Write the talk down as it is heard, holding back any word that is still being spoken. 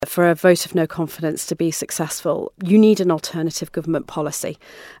for a vote of no confidence to be successful, you need an alternative government policy,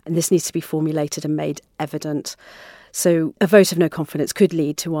 and this needs to be formulated and made evident. So a vote of no confidence could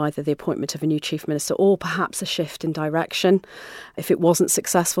lead to either the appointment of a new chief minister or perhaps a shift in direction. If it wasn't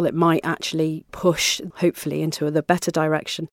successful, it might actually push, hopefully, into the better direction.